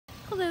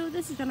Hello,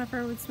 this is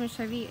Jennifer with Smith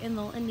Chevy in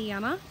Lowell,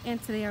 Indiana,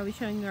 and today I'll be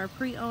showing you our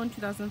pre-owned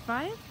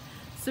 2005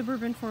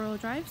 Suburban 4-wheel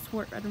drive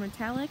Sport Red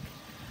Metallic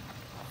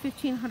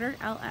 1500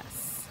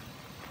 LS.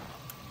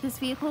 This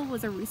vehicle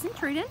was a recent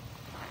trade-in.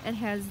 It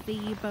has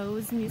the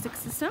Bose music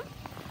system,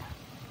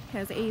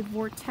 has a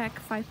Vortec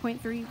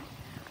 5.3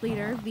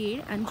 liter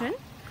V8 engine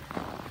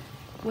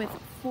with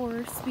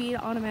 4-speed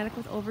automatic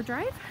with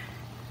overdrive,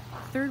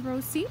 third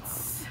row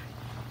seats,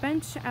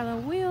 bench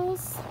alloy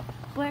wheels,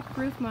 black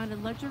roof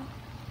mounted luggage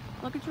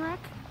rack,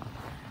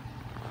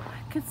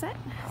 cassette,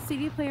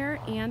 CD player,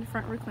 and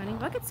front reclining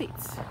bucket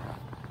seats.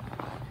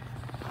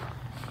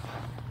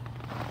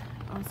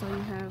 Also,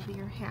 you have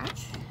your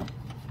hatch.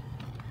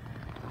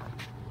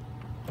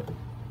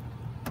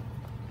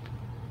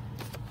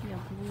 You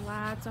have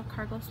lots of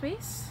cargo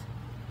space.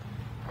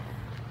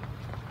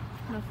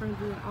 Enough room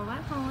to do all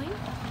that hauling.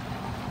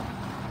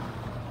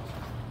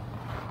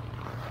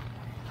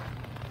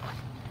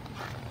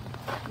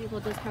 The vehicle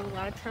does have a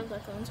lot of tread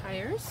left on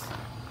tires.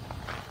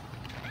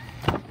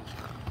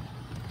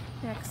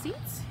 Back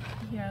seats,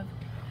 you have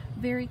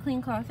very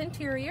clean cloth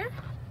interior.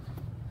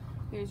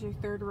 Here's your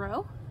third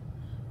row.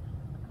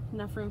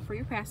 Enough room for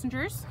your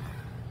passengers.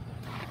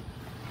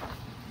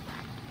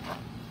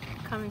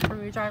 Coming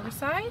from your driver's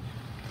side,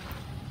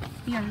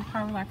 you have your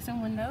power locks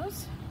and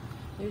windows.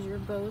 There's your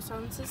Bose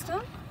sound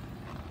system.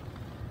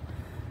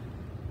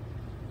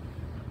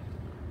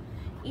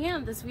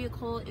 And this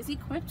vehicle is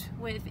equipped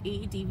with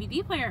a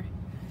DVD player,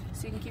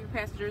 so you can keep your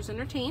passengers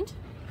entertained.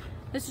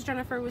 This is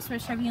Jennifer with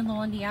Smith Chevy in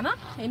Lowell, Indiana,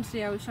 and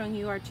today I was showing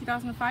you our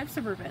 2005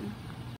 Suburban.